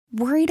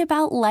Worried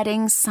about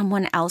letting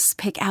someone else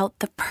pick out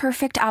the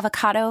perfect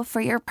avocado for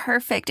your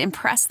perfect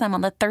impress them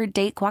on the third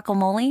date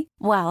guacamole?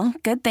 Well,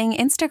 good thing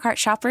Instacart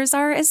shoppers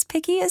are as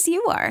picky as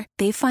you are.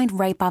 They find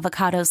ripe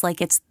avocados like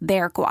it's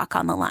their guac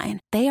on the line.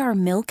 They are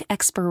milk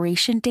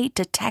expiration date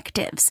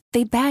detectives.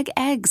 They bag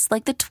eggs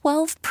like the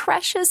 12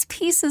 precious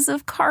pieces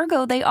of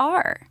cargo they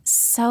are.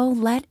 So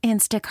let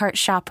Instacart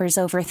shoppers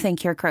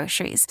overthink your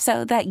groceries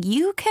so that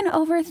you can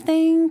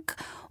overthink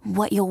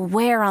what you'll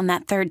wear on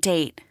that third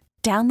date.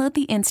 Download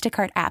the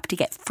Instacart app to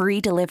get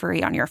free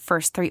delivery on your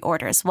first 3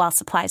 orders while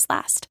supplies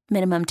last.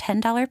 Minimum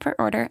 $10 per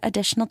order.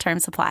 Additional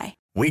terms apply.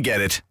 We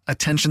get it.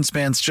 Attention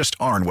spans just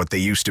aren't what they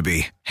used to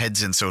be.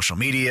 Heads in social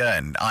media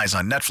and eyes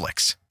on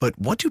Netflix. But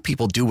what do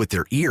people do with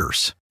their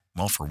ears?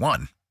 Well, for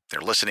one, they're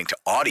listening to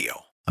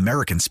audio.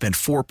 Americans spend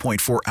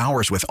 4.4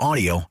 hours with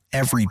audio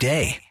every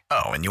day.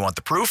 Oh, and you want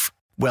the proof?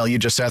 Well, you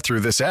just sat through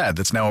this ad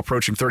that's now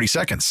approaching 30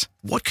 seconds.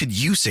 What could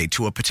you say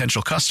to a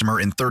potential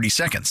customer in 30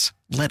 seconds?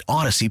 Let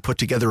Odyssey put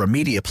together a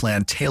media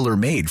plan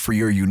tailor-made for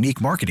your unique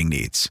marketing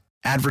needs.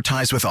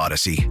 Advertise with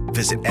Odyssey.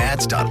 Visit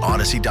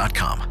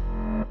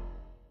ads.odyssey.com.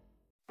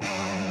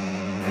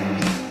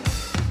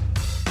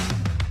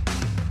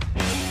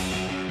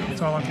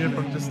 That's all I'm giving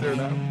from just there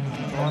now.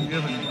 That's all I'm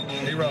giving.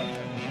 A-Rod.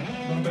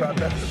 Try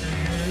that.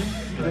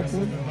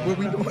 What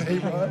we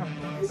doing, A-Rod?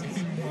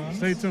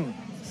 Stay tuned.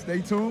 Stay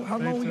tuned. How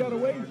long we gotta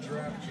wait?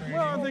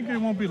 Well, I think it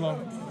won't be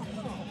long.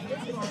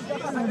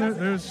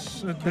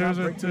 There's a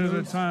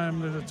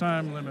time limit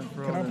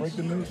for all this. Can I break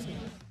the news?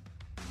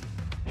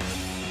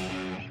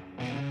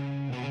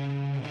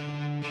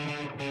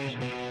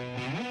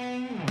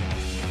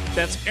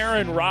 That's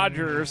Aaron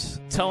Rodgers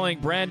telling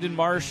Brandon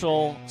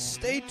Marshall,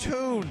 stay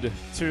tuned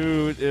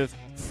to the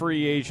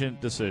free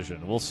agent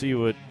decision. We'll see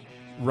what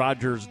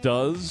Rodgers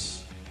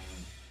does.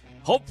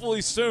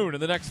 Hopefully soon, in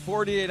the next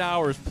 48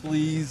 hours,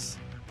 please.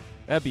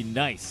 That'd be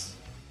nice.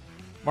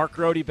 Mark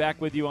Grote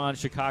back with you on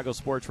Chicago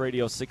Sports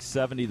Radio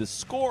 670. The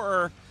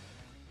Score.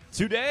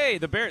 Today,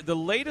 the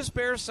latest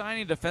Bears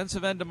signing,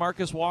 defensive end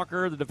DeMarcus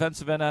Walker, the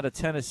defensive end out of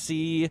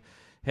Tennessee,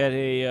 had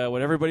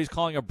what everybody's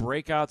calling a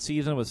breakout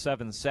season with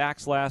 7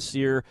 sacks last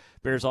year.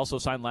 Bears also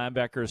signed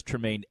linebackers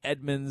Tremaine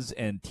Edmonds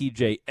and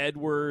T.J.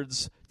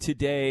 Edwards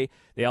today.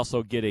 They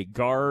also get a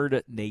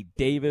guard, Nate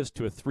Davis,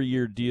 to a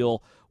 3-year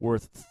deal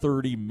worth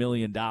 $30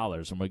 million.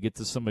 I'm going to get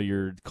to some of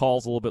your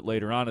calls a little bit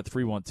later on at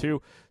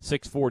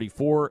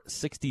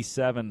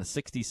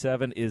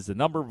 312-644-6767 is the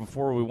number.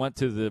 Before we went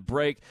to the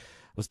break,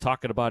 was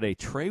talking about a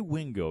Trey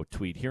Wingo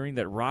tweet, hearing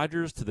that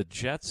Rodgers to the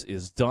Jets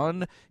is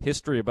done.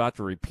 History about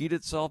to repeat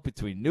itself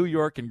between New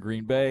York and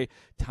Green Bay.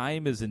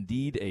 Time is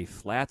indeed a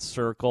flat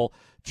circle.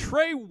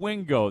 Trey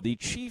Wingo, the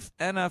chief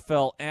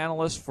NFL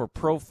analyst for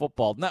Pro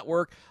Football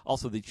Network,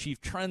 also the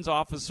chief trends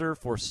officer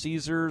for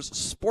Caesars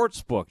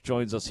Sportsbook,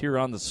 joins us here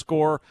on The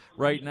Score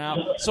right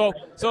now. So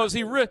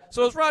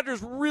is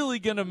Rodgers really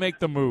going to make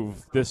the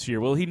move this year?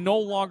 Will he no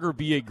longer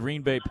be a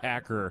Green Bay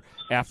Packer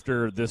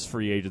after this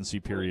free agency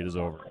period is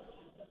over?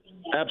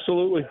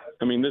 Absolutely.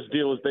 I mean, this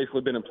deal has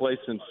basically been in place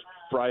since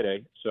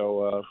Friday.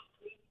 So,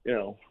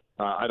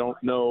 I don't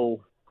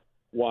know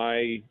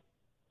why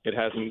it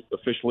hasn't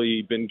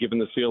officially been given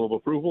the seal of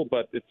approval,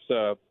 but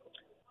it's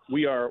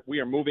we are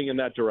moving in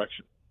that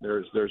direction.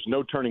 There's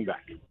no turning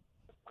back.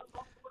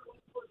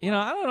 I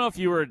don't know if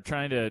you were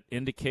trying to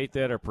indicate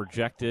that or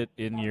project it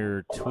in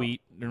your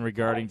tweet in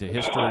regarding to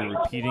history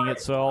repeating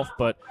itself,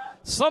 but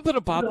something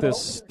about this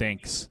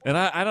stinks. And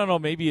I don't know,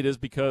 maybe it is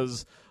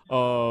because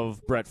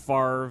of Brett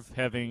Favre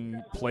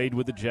having played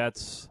with the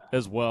Jets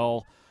as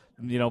well,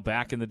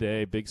 back in the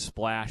day, big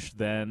splash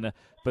then.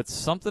 But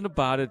something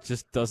about it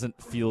just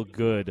doesn't feel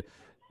good.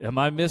 Am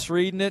I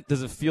misreading it?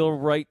 Does it feel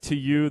right to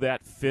you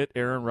that fit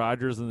Aaron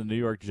Rodgers and the New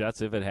York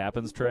Jets if it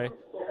happens, Trey?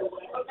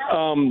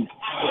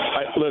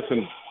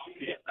 Listen,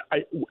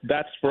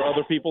 that's for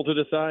other people to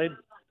decide.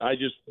 I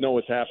just know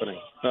what's happening.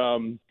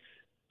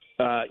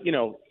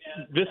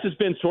 This has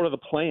been sort of the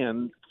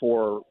plan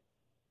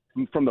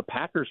from the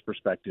Packers'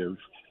 perspective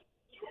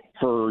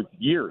for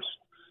years.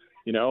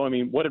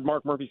 What did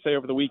Mark Murphy say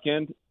over the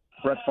weekend?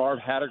 Brett Favre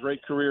had a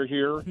great career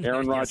here.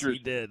 Aaron Rodgers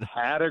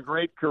had a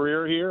great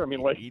career here.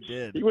 He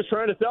did. He was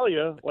trying to tell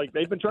you,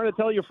 they've been trying to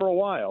tell you for a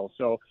while.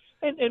 So,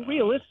 and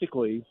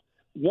realistically,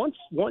 once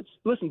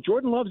listen,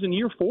 Jordan Love's in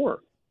year 4.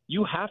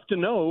 You have to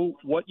know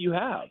what you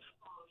have.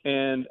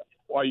 And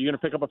are you going to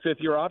pick up a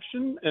 5th-year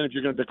option? And if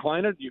you're going to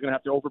decline it, you're going to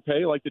have to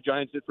overpay like the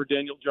Giants did for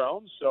Daniel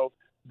Jones. So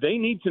they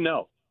need to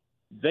know.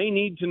 They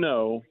need to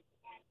know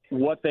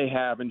what they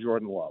have in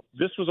Jordan Love.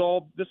 This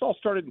all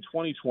started in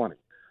 2020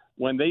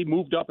 when they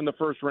moved up in the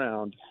first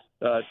round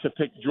to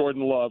pick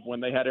Jordan Love when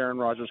they had Aaron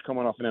Rodgers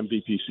coming off an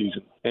MVP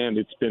season. And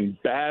it's been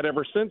bad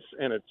ever since,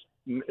 and it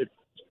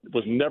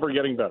was never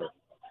getting better.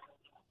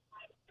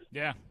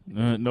 Yeah,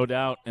 no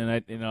doubt. And I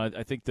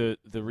think the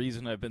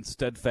reason I've been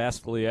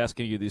steadfastly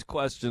asking you these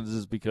questions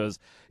is because,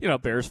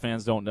 Bears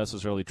fans don't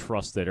necessarily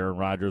trust that Aaron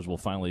Rodgers will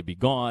finally be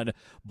gone,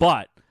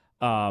 but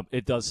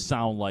it does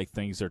sound like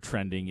things are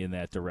trending in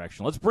that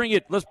direction. Let's bring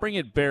it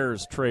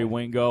Bears, Trey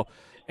Wingo.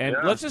 And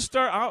let's just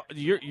start out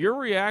your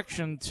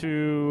reaction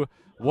to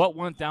what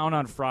went down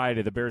on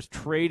Friday. The Bears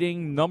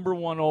trading number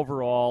 1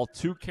 overall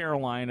to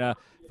Carolina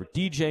for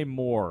DJ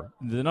Moore,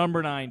 the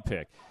number 9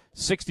 pick.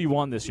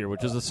 61 this year,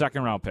 which is a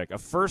second-round pick. A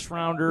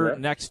first-rounder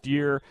next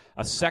year,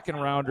 a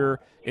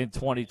second-rounder in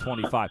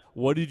 2025.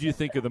 What did you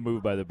think of the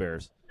move by the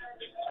Bears?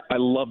 I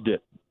loved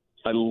it.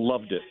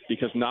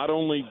 Because not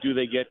only do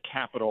they get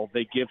capital,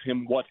 they give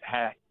him what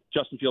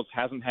Justin Fields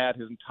hasn't had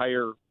his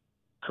entire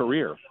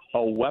career,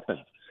 a weapon.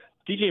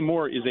 DJ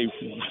Moore is a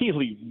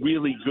really,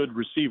 really good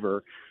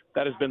receiver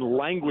that has been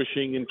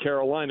languishing in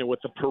Carolina with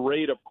the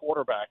parade of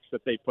quarterbacks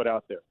that they put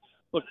out there.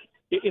 Look,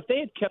 if they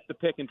had kept the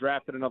pick and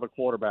drafted another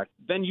quarterback,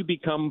 then you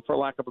become, for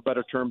lack of a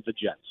better term, the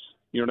Jets.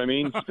 You know what I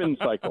mean? Spin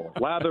cycle.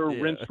 Lather,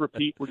 rinse,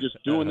 repeat. We're just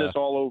doing this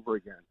all over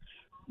again.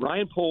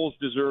 Ryan Poles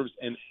deserves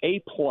an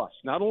A+,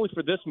 not only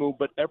for this move,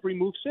 but every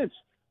move since.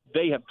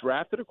 They have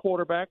drafted a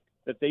quarterback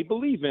that they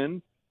believe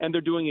in, and they're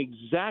doing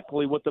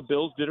exactly what the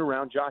Bills did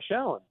around Josh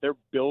Allen. They're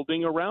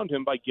building around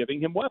him by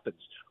giving him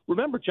weapons.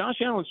 Remember, Josh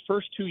Allen's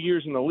first 2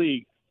 years in the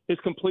league, his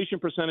completion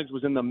percentage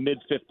was in the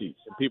mid-50s.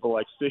 And people are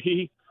like,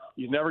 see,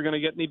 he's never going to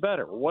get any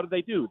better. Well, what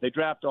do? They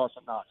draft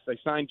Dawson Knox. They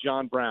sign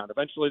John Brown.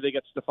 Eventually they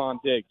get Stephon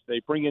Diggs.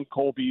 They bring in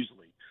Cole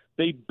Beasley.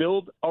 They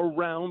build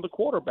around the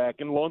quarterback,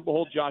 and lo and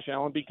behold, Josh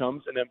Allen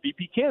becomes an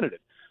MVP candidate.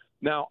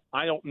 Now,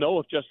 I don't know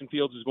if Justin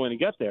Fields is going to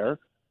get there,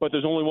 but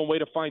there's only one way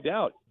to find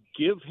out.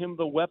 Give him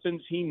the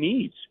weapons he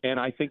needs. And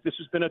I think this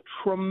has been a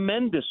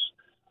tremendous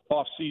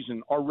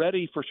offseason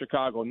already for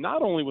Chicago,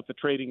 not only with the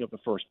trading of the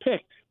first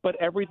pick, but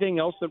everything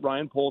else that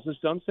Ryan Poles has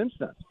done since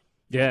then.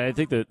 Yeah, I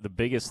think the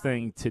biggest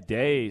thing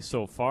today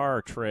so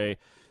far, Trey,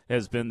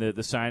 has been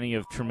the signing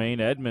of Tremaine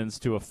Edmonds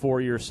to a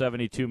 4-year,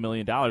 $72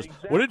 million.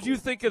 Exactly. What did you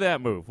think of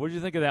that move? What did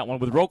you think of that one?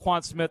 With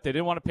Roquan Smith, they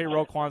didn't want to pay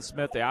Roquan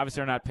Smith. They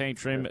obviously are not paying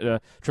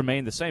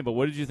Tremaine the same, but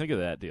what did you think of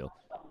that deal?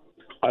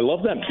 I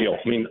love that deal.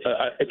 I mean,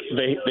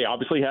 they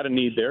obviously had a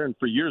need there, and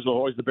for years,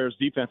 always the Bears'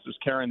 defense was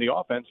carrying the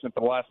offense, and for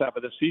the last half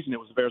of this season, it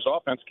was the Bears'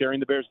 offense carrying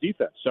the Bears'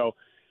 defense. So,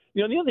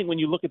 the other thing, when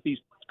you look at these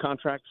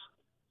contracts,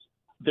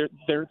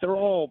 they're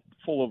all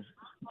full of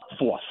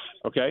fluff,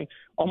 okay?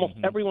 Almost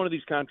every one of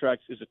these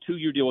contracts is a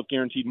 2-year deal with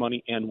guaranteed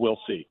money, and we'll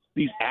see.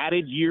 These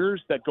added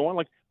years that go on,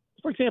 like,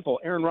 for example,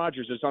 Aaron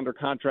Rodgers is under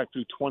contract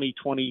through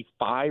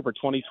 2025 or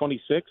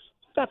 2026.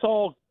 That's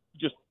all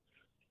just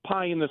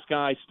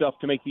pie-in-the-sky stuff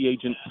to make the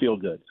agent feel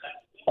good.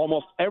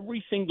 Almost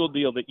every single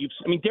deal that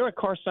Derek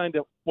Carr signed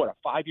a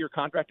 5-year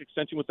contract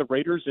extension with the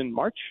Raiders in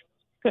March?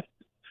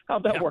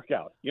 How'd that work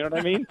out? You know what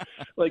I mean?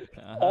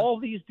 All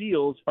these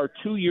deals are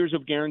 2 years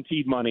of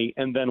guaranteed money,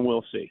 and then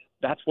we'll see.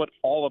 That's what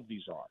all of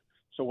these are.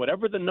 So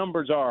whatever the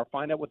numbers are,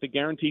 find out what the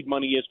guaranteed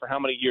money is for how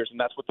many years, and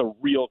that's what the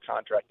real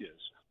contract is.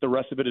 The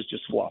rest of it is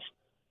just fluff.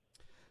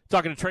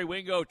 Talking to Trey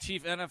Wingo,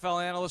 Chief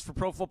NFL Analyst for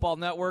Pro Football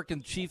Network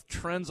and Chief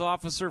Trends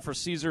Officer for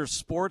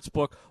Caesars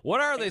Sportsbook. What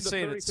are they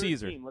saying at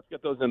Caesars? Team. Let's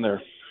get those in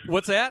there.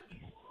 What's that?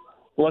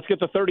 Well, let's get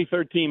the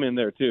 33rd team in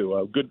there, too.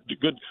 A good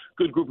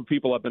group of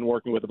people I've been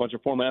working with, a bunch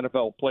of former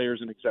NFL players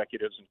and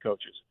executives and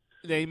coaches.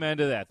 Amen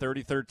to that.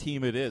 33rd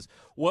team it is.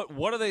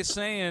 What are they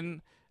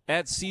saying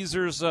at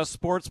Caesars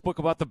Sportsbook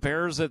about the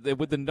Bears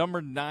with the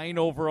number 9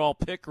 overall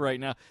pick right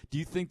now? Do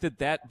you think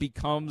that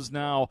becomes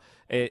now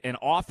an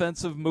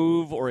offensive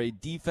move or a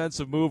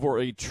defensive move or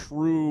a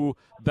true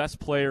best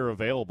player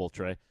available,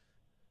 Trey?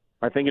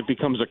 I think it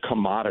becomes a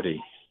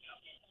commodity.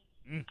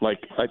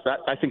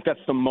 I think that's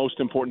the most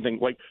important thing.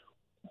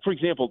 For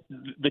example,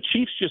 the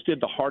Chiefs just did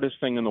the hardest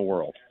thing in the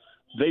world.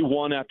 They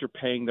won after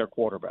paying their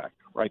quarterback,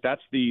 right?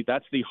 That's the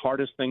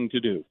hardest thing to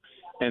do.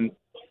 And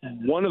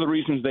one of the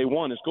reasons they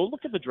won is go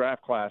look at the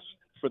draft class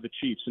for the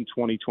Chiefs in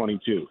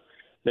 2022.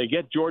 They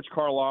get George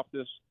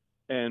Karlaftis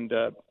and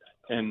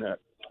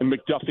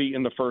McDuffie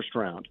in the first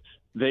round.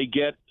 They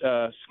get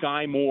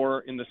Sky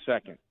Moore in the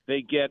second.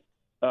 They get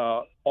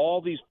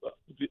all these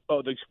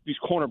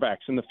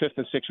cornerbacks in the 5th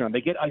and 6th round.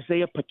 They get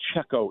Isaiah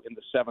Pacheco in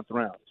the 7th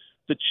round.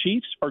 The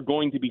Chiefs are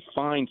going to be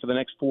fine for the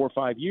next 4 or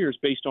 5 years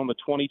based on the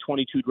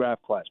 2022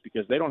 draft class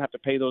because they don't have to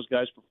pay those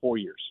guys for 4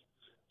 years.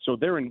 So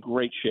they're in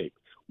great shape.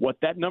 What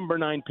that number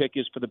 9 pick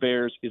is for the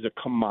Bears is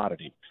a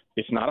commodity.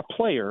 It's not a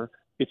player.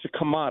 It's a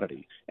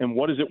commodity. And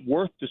what is it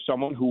worth to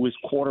someone who is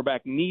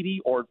quarterback needy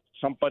or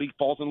somebody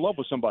falls in love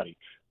with somebody?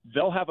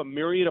 They'll have a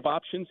myriad of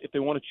options if they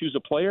want to choose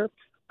a player.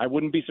 I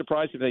wouldn't be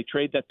surprised if they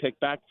trade that pick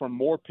back for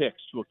more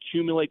picks to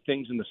accumulate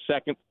things in the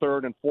 2nd,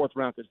 3rd, and 4th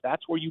round because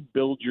that's where you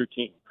build your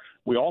team.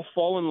 We all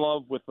fall in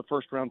love with the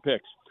first-round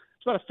picks.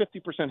 It's about a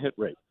 50% hit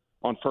rate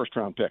on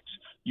first-round picks.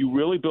 You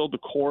really build the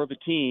core of the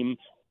team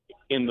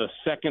in the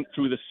 2nd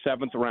through the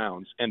 7th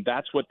rounds, and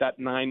that's what that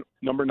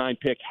number 9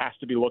 pick has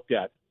to be looked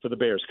at for the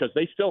Bears because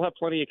they still have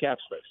plenty of cap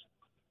space.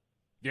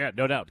 Yeah,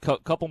 no doubt.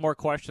 Couple more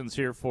questions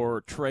here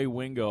for Trey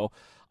Wingo.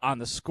 On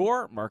the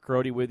score, Mark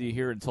Grote with you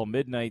here until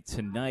midnight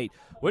tonight.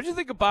 What did you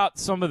think about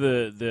some of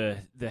the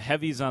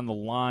heavies on the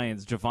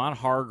lines? Javon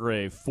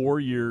Hargrave, 4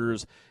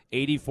 years,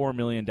 $84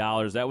 million.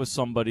 That was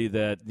somebody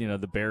that,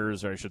 the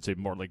Bears, or I should say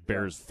more like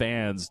Bears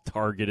fans,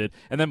 targeted.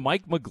 And then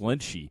Mike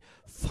McGlinchey,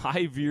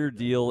 5-year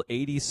deal,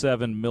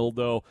 $87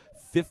 million,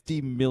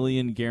 $50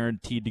 million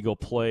guaranteed to go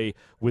play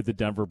with the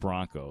Denver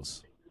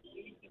Broncos.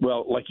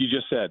 Well, like you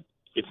just said,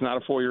 it's not a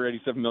 4-year,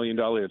 $87 million.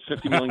 It's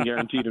 $50 million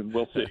guaranteed, and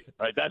we'll see.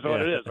 Right? That's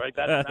what it is. Right?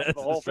 That's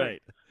the whole thing.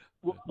 Right.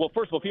 Well,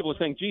 first of all, people are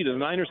saying, "Gee, the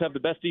Niners have the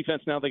best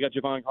defense now. They got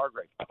Javon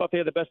Hargrave." I thought they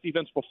had the best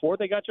defense before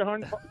they got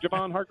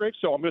Javon Hargrave.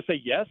 So I'm going to say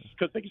yes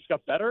because they just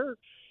got better.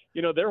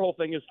 Their whole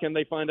thing is, can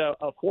they find out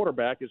a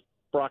quarterback? Is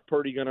Brock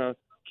Purdy going to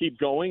keep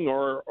going,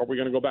 or are we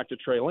going to go back to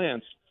Trey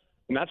Lance?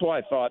 And that's why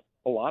I thought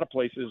a lot of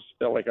places,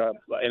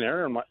 and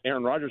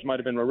Aaron Rodgers might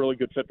have been a really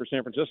good fit for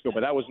San Francisco,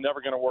 but that was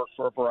never going to work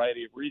for a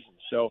variety of reasons.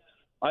 So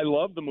I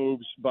love the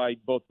moves by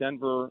both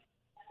Denver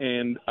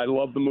and I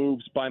love the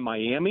moves by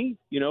Miami,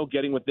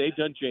 getting what they've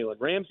done, Jalen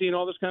Ramsey and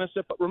all this kind of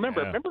stuff. But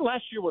remember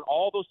last year when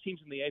all those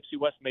teams in the AFC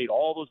West made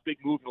all those big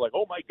moves, you're like,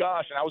 oh, my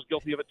gosh, and I was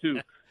guilty of it too.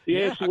 The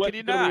AFC West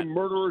is going to be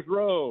murderer's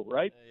row,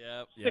 right?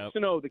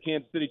 6-0, the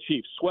Kansas City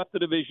Chiefs swept the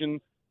division.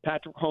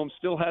 Patrick Mahomes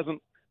still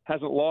hasn't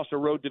lost a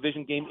road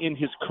division game in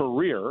his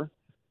career.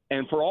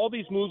 And for all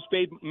these moves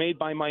made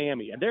by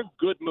Miami, and they're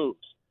good moves,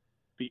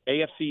 the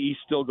AFC East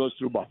still goes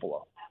through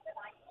Buffalo.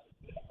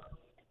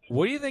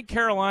 What do you think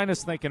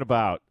Carolina's thinking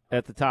about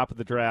at the top of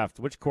the draft?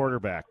 Which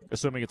quarterback,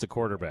 assuming it's a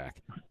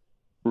quarterback?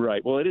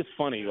 Right. Well, it is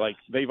funny.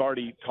 They've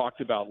already talked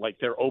about,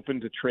 they're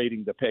open to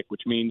trading the pick,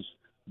 which means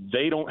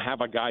they don't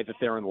have a guy that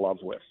they're in love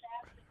with.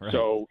 Right.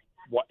 So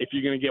if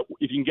you can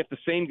get the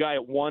same guy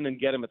at 1 and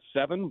get him at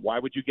 7, why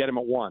would you get him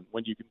at 1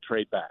 when you can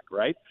trade back,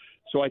 right?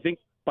 So I think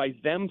by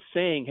them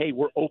saying, hey,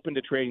 we're open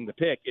to trading the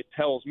pick, it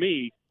tells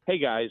me, hey,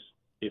 guys,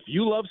 if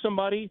you love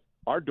somebody,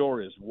 our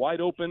door is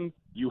wide open.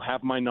 You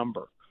have my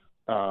number.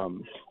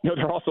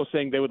 They're also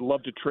saying they would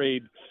love to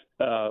trade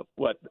the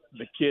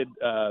kid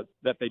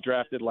that they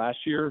drafted last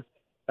year.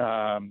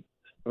 Was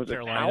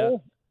Carolina? It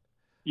Powell?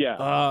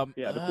 Yeah.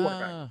 The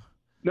quarterback.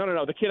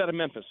 No, the kid out of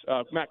Memphis,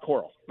 Matt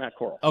Corral.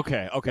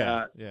 Okay.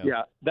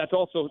 Yeah, that's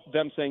also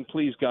them saying,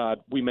 please, God,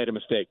 we made a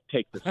mistake.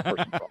 Take this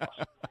person from us.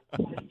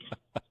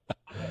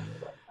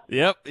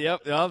 Yep.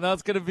 Well,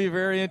 that's going to be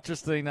very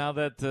interesting now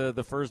that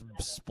the first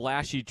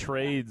splashy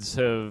trades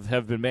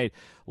have been made.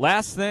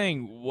 Last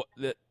thing,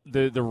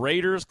 the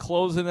Raiders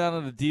closing out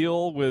on a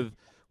deal with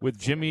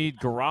Jimmy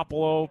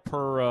Garoppolo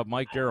per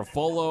Mike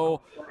Garafolo.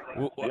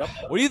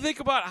 What do you think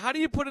about, how do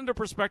you put into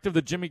perspective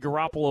the Jimmy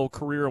Garoppolo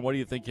career, and what do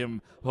you think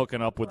him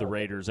hooking up with the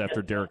Raiders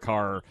after Derek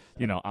Carr,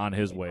 on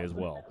his way as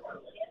well?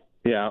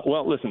 Yeah,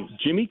 well, listen,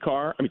 Jimmy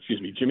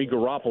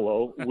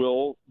Garoppolo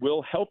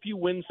will help you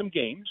win some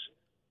games.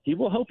 He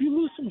will help you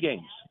lose some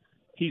games.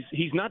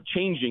 He's not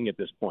changing at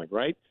this point,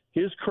 right?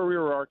 His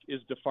career arc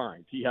is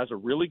defined. He has a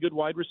really good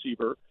wide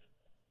receiver.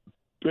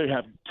 They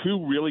have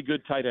 2 really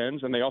good tight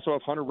ends, and they also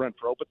have Hunter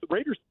Renfrow. But the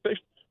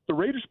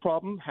Raiders'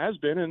 problem has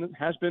been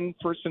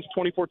since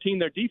 2014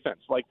 their defense.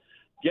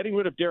 Getting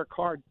rid of Derek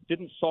Carr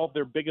didn't solve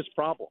their biggest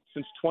problem.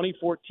 Since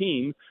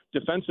 2014,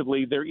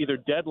 defensively, they're either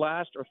dead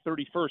last or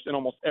 31st in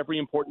almost every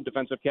important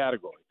defensive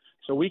category.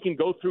 So we can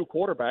go through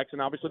quarterbacks,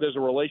 and obviously there's a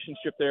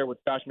relationship there with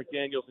Josh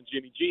McDaniels and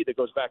Jimmy G that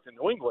goes back to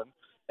New England,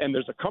 and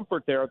there's a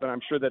comfort there that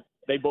I'm sure that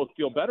they both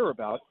feel better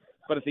about.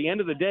 But at the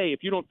end of the day, if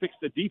you don't fix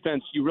the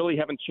defense, you really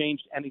haven't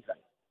changed anything.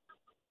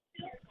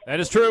 That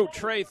is true.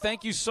 Trey,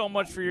 thank you so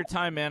much for your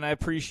time, man. I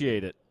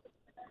appreciate it.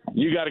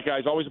 You got it,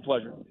 guys. Always a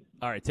pleasure.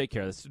 All right, take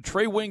care. This is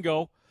Trey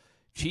Wingo,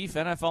 Chief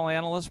NFL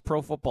Analyst,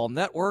 Pro Football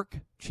Network,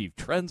 Chief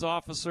Trends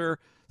Officer,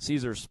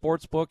 Caesar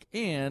Sportsbook,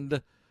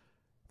 and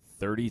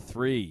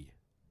 33.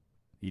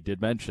 He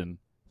did mention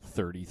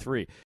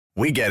 33.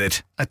 We get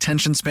it.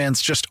 Attention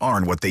spans just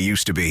aren't what they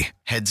used to be.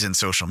 Heads in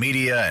social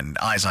media and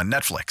eyes on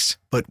Netflix.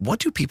 But what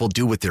do people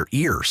do with their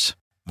ears?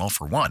 Well,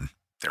 for one,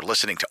 they're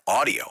listening to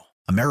audio.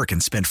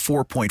 Americans spend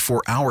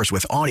 4.4 hours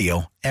with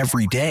audio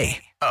every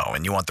day. Oh,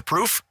 and you want the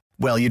proof?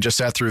 Well, you just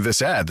sat through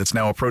this ad that's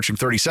now approaching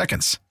 30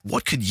 seconds.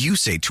 What could you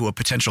say to a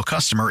potential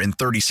customer in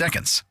 30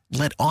 seconds?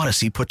 Let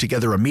Odyssey put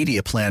together a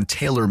media plan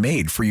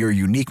tailor-made for your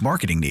unique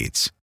marketing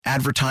needs.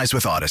 Advertise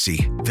with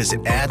Odyssey.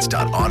 Visit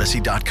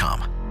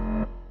ads.odyssey.com.